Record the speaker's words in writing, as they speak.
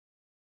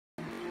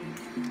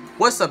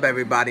What's up,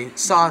 everybody?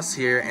 Sauce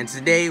here, and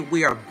today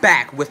we are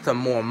back with some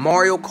more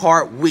Mario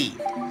Kart Wii.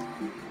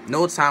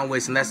 No time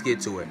wasting, let's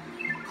get to it.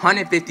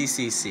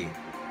 150cc.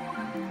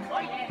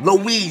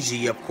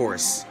 Luigi, of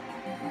course.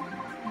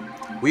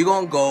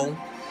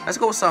 Let's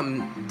go with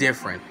something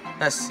different.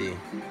 Let's see.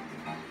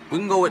 Do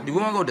we want to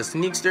go with the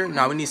Sneakster?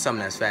 No, we need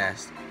something that's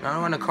fast. I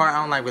don't want a cart.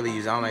 I don't like to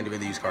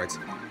really use carts.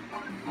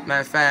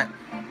 Matter of fact,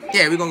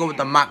 yeah, we're gonna go with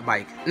the mock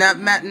bike. Nah,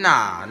 we're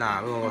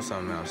gonna go with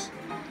something else.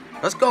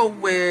 Let's go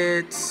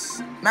with,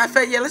 matter of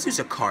fact, yeah, let's use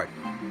a cart.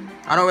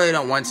 I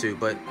don't want to,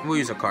 but we'll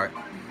use a cart.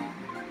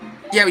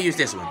 Yeah, we use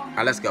this one.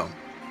 Alright, let's go.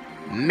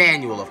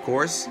 Manual, of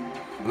course.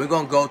 We're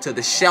gonna go to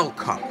the Shell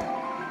Cup.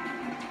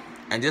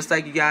 And just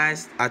like I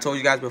told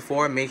you guys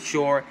before, make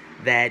sure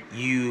that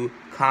you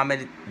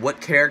comment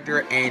what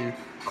character and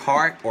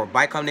cart or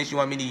bike combination you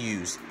want me to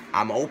use.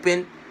 I'm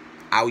open.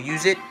 I'll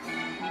use it.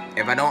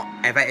 If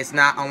it's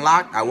not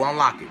unlocked, I will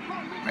unlock it.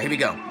 Alright, here we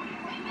go.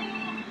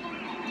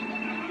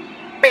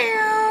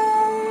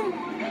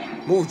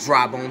 Move,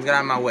 dry bones. Get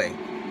out of my way.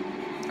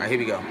 Alright, here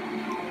we go.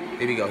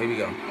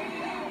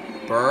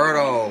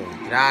 Birdo,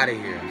 get out of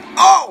here.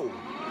 Oh!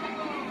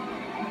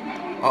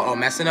 Uh-oh,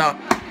 messing up.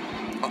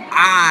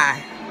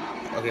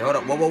 Okay, hold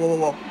up.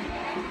 Whoa.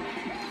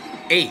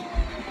 Hey.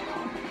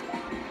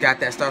 Got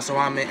that stuff, so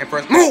I'm in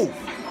first. Move!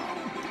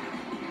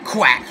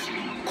 Quack.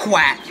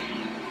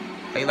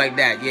 How you like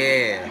that?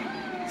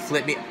 Yeah.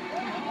 Flip me.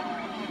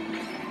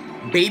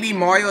 Baby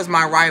Mario is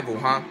my rival,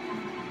 huh?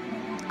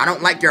 I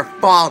don't like your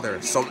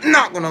father, so I'm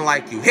not gonna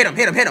like you. Hit him.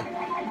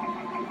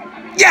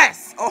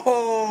 Yes!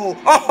 Oh!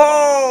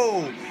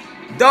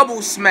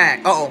 Double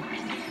smack. Uh-oh.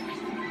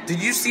 Did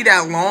you see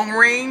that long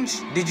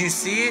range? Did you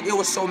see it? It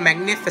was so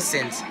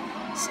magnificent.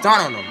 Stun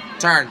on him.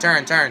 Turn.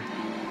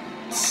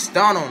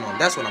 Stun on him.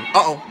 That's what I'm...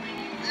 Uh-oh.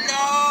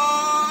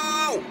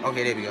 No!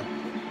 Okay, there we go.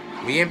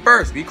 We in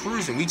first. We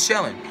cruising. We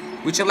chilling.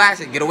 We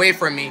chillaxing. Get away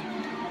from me.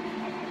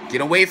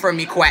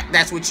 Quack.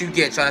 That's what you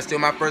get trying to steal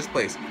my first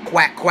place.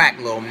 Quack,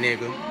 little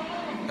nigga.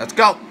 Let's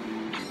go.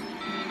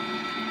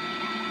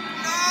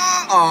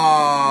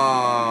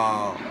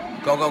 Oh.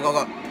 Go.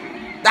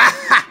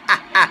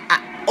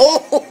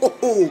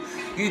 Oh,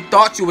 you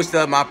thought you were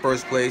still in my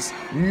first place.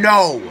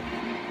 No.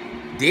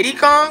 Diddy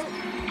Kong?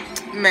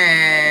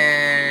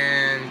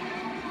 Man.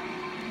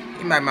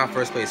 He might be my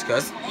first place,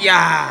 cuz.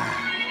 Yeah.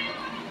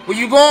 Where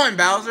you going,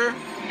 Bowser?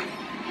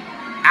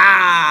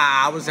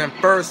 I was in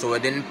first, so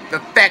it didn't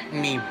affect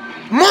me.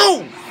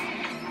 Move!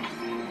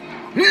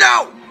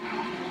 No!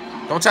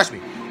 Don't touch me.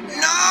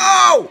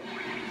 No!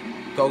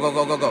 Go.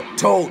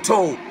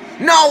 Toad.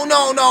 No.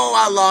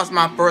 I lost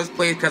my first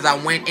place because I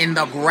went in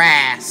the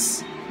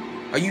grass.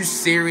 Are you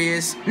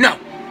serious? No.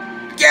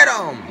 Get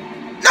him.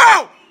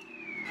 No!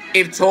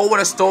 If Toad would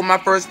have stole my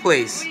first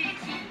place.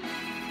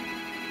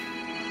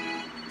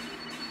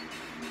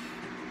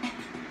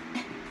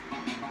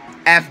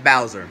 F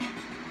Bowser.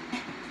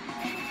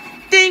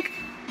 Think.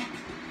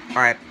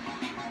 Alright.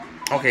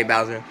 Okay,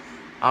 Bowser.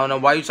 I don't know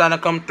why you're trying to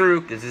come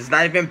through. This is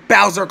not even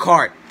Bowser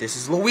Kart. This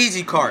is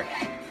Luigi Kart.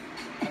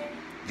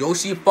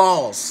 Yoshi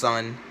Falls,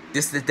 son.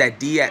 This is that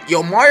DS.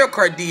 Yo, Mario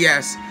Kart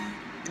DS.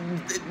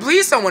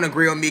 Please someone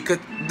agree with me, because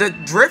the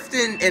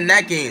drifting in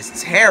that game is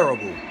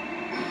terrible.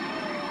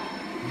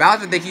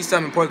 Bowser think he's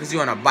something important because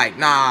you're on a bike.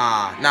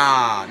 Nah.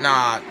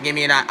 Give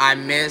me I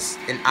missed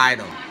an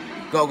item.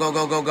 Go.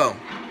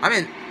 I'm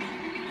in.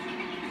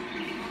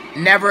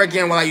 Never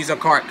again will I use a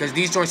cart, because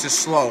these joints are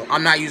slow.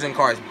 I'm not using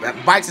carts.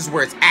 Bikes is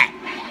where it's at.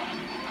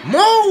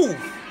 Move!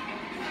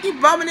 You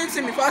bumping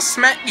into me if I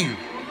smack you.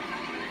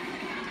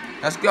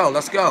 Let's go.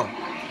 Let's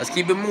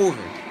keep it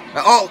moving.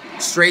 Oh,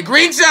 straight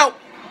green shell.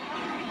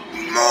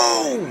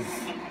 Move!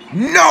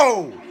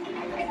 No!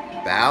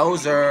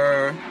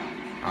 Bowser,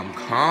 I'm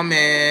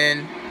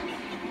coming.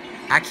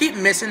 I keep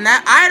missing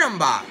that item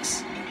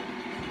box.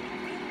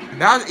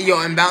 Bowser,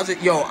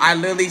 I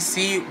literally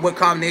see what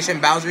combination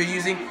Bowser is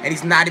using, and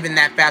he's not even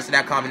that fast with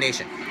that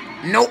combination.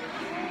 Nope.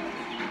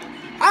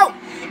 Oh,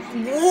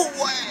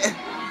 what?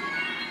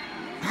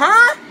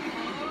 Huh?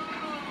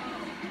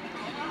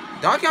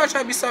 Donkey Kong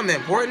trying to be something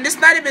important. This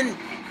not even.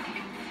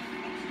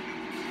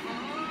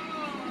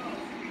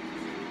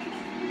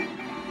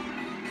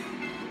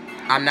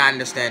 I'm not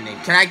understanding.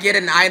 Can I get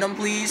an item,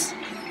 please?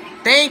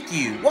 Thank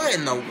you. What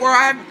in the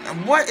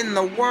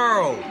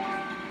world?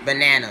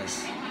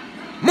 Bananas.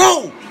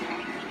 Move!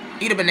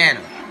 Eat a banana.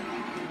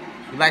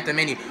 You like the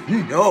menu?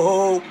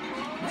 No!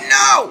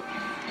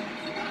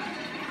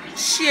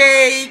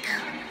 Shake!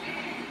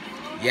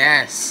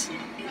 Yes.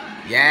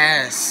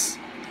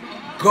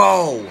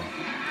 Go!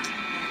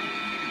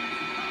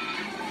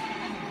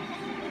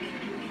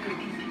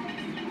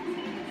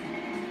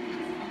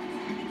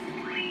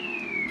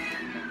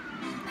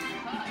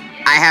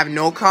 I have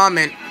no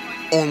comment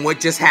on what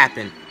just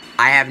happened.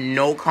 I have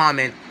no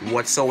comment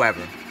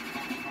whatsoever.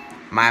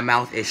 My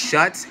mouth is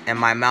shut and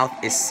my mouth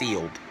is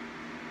sealed.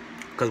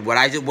 Because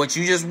what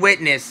you just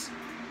witnessed,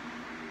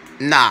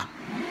 nah.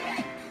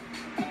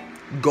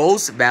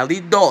 Ghost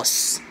Valley 2.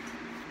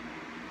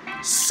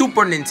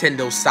 Super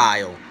Nintendo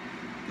style.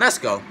 Let's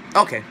go.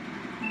 Okay.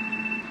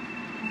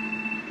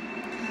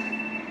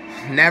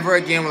 Never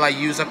again will I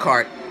use a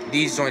cart.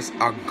 These joints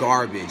are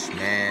garbage,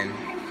 man.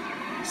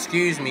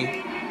 Excuse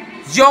me.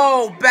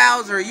 Yo,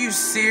 Bowser, are you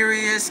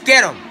serious?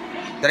 Get him.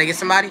 Did I get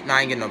somebody? No,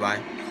 I ain't getting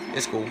nobody.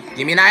 It's cool.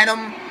 Give me an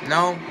item.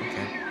 No?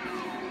 Okay.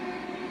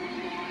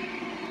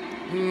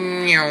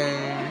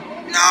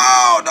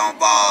 No, don't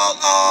fall.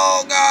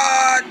 Oh,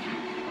 God.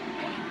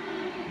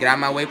 Get out of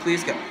my way,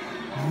 please.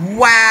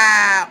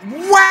 Wow.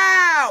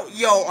 Wow.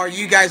 Yo, are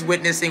you guys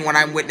witnessing what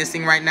I'm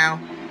witnessing right now?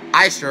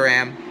 I sure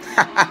am.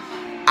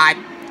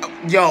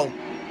 Yo.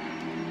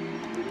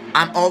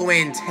 I'm all the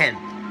way in 10.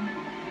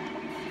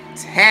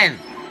 10.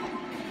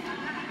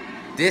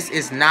 This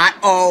is not...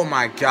 Oh,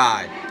 my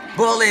God.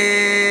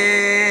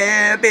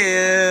 Bullet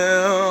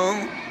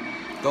Bill.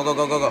 Go, go,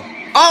 go, go, go.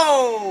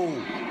 Oh!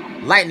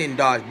 Lightning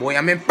dodge, boy.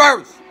 I'm in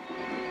first.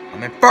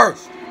 I'm in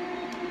first.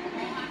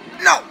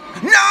 No!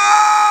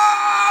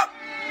 No!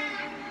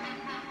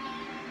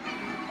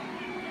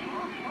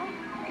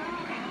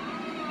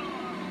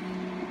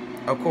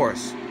 Of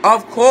course.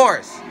 Of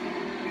course.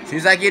 As soon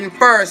as I get in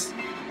first,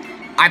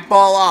 I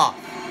fall off.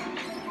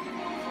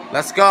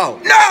 Let's go.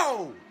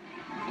 No!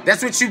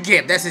 That's what you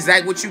get. That's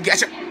exactly what you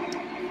get.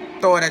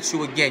 Throw it at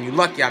you again. You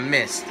lucky I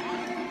missed.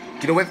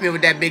 Get away from me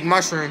with that big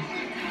mushroom.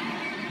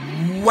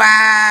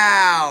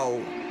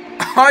 Wow.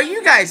 Are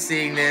you guys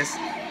seeing this?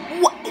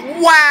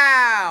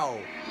 Wow.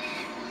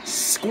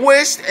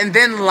 Squished and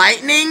then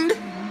lightninged?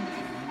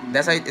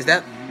 That's how, is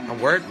that a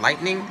word?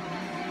 Lightning?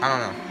 I don't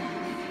know.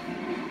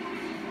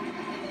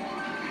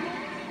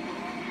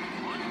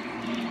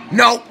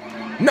 No.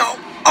 No.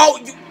 Oh,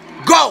 you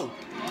go.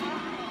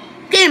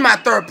 Give me my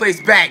third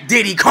place back,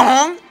 Diddy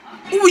Kong.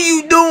 What are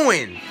you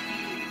doing?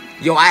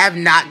 Yo, I have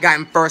not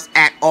gotten first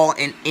at all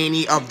in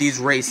any of these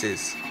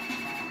races.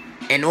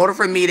 In order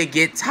for me to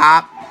get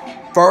top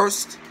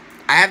first,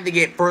 I have to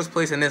get first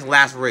place in this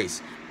last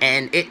race.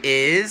 And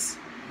it's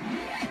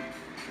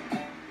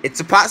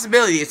a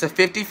possibility. It's a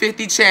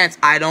 50-50 chance.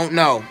 I don't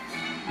know.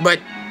 But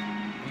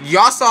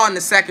y'all saw in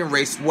the second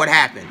race what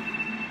happened.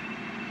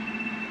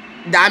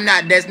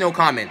 There's no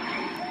comment.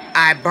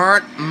 I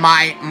burnt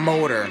my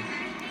motor.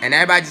 And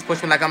everybody just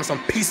pushed me like I'm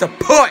some piece of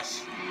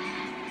push.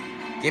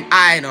 Give me an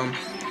item.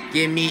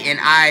 Give me an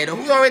item.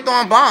 Who's already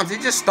throwing bombs?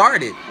 It just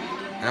started.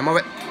 And I'm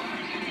already...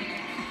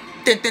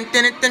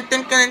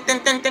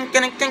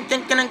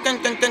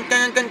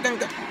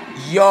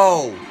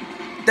 Yo.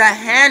 The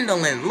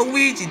handling.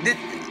 Luigi.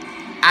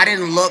 I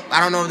didn't look. I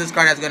don't know if this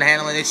card has good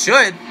handling. It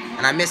should.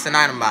 And I missed an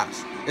item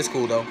box. It's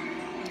cool, though.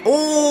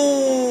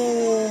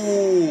 Ooh.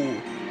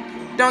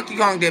 Donkey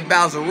Kong did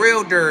Bowser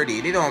real dirty.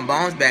 They doing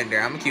bombs back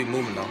there. I'm going to keep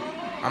moving, though.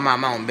 I'm on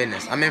my own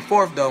business. I'm in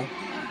fourth, though.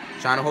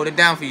 Trying to hold it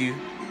down for you.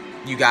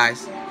 You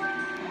guys.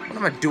 What am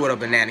I going to do with a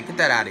banana? Get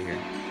that out of here.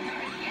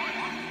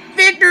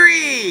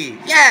 Victory!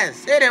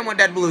 Yes! Hit him with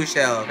that blue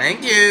shell.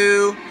 Thank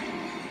you.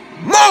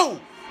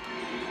 Move!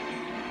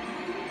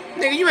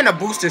 Nigga, you in a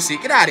booster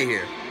seat. Get out of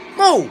here.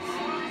 Move.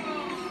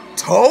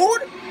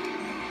 Toad?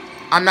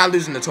 I'm not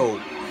losing the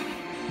Toad.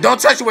 Don't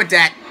touch it with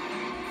that.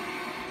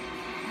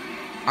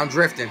 I'm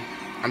drifting.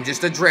 I'm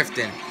just a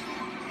drifting.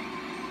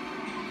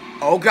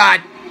 Oh,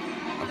 God.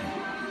 Okay.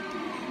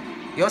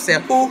 Yo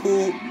said,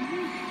 hoo-hoo.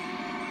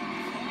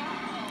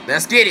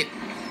 Let's get it.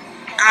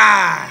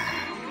 Ah.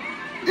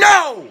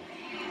 No.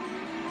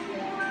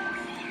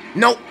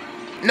 Nope.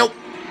 Nope.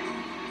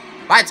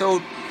 Bye,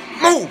 Toad.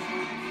 Move.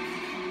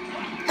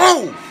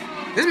 Move.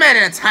 This man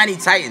in a tiny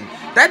Titan.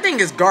 That thing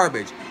is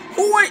garbage.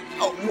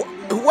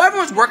 Whoever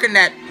was working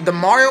at the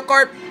Mario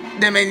Kart,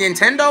 them in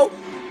Nintendo,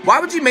 why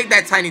would you make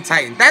that tiny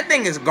Titan? That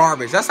thing is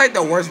garbage. That's like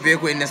the worst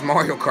vehicle in this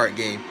Mario Kart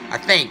game, I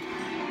think.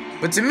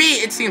 But to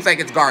me, it seems like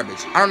it's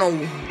garbage. I don't know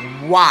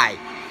why.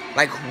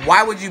 Like,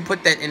 why would you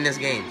put that in this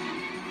game?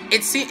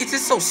 It's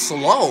just so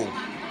slow.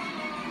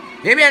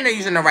 Maybe I'm not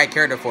using the right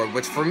character for it,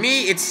 but for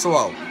me, it's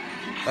slow.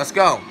 Let's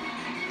go.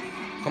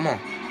 Come on.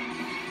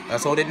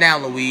 Let's hold it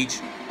down, Luigi.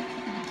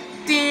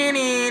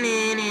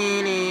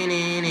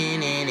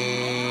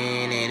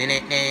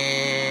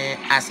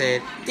 I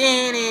said,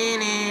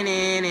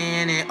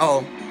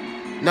 oh,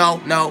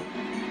 no.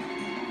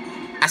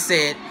 I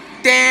said,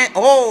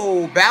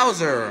 oh,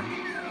 Bowser.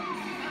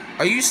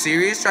 Are you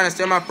serious? Trying to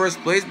steal my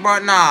first place, bro?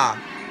 Nah.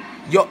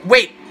 Yo,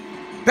 wait.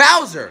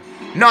 Bowser.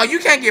 No, you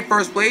can't get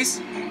first place.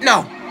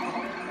 No.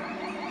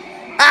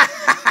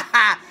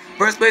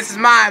 First place is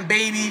mine,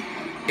 baby.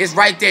 It's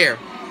right there.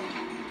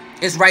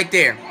 It's right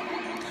there.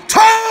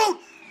 Toad!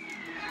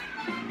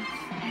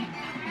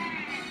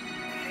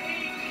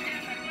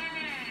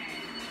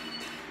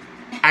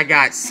 I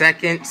got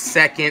second,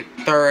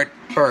 third,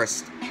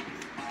 first.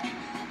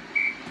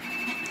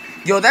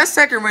 Yo, that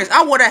second race,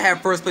 I would have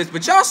had first place,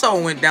 but y'all saw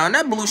it went down.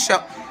 That blue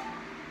shell.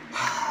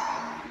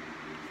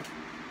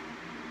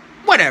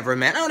 Whatever,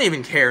 man. I don't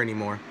even care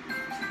anymore.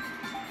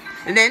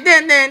 Yo,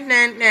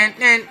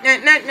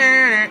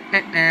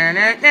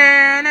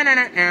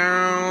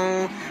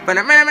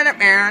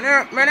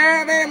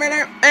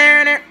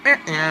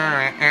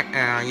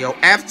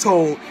 F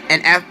Toad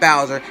and F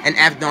Bowser and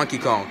F Donkey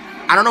Kong.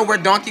 I don't know where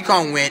Donkey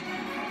Kong went,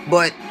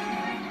 but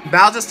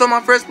Bowser stole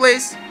my first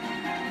place.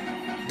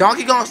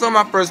 Donkey Kong stole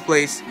my first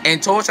place,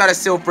 and Toad tried to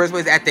steal first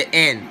place at the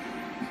end.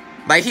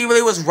 Like, he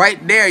really was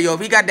right there, yo. If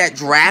he got that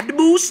draft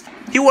boost,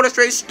 he would have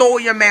straight stole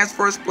your man's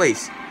first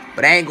place.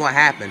 But that ain't gonna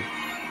happen.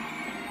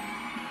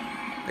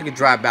 Look at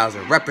Dry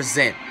Bowser.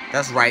 Represent.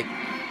 That's right.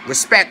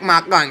 Respect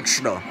my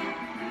gangster.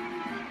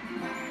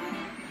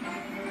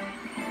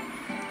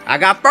 I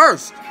got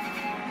first.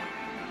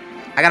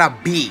 I got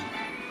a B.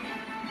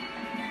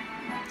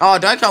 Oh,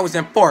 Donkey Kong was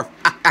in fourth.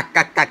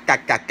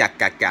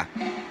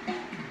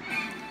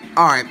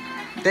 Alright.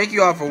 Thank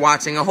you all for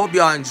watching. I hope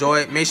y'all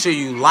enjoyed. Make sure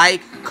you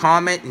like,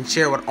 comment, and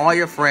share with all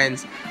your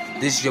friends.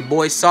 This is your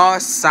boy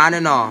Sauce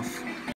signing off.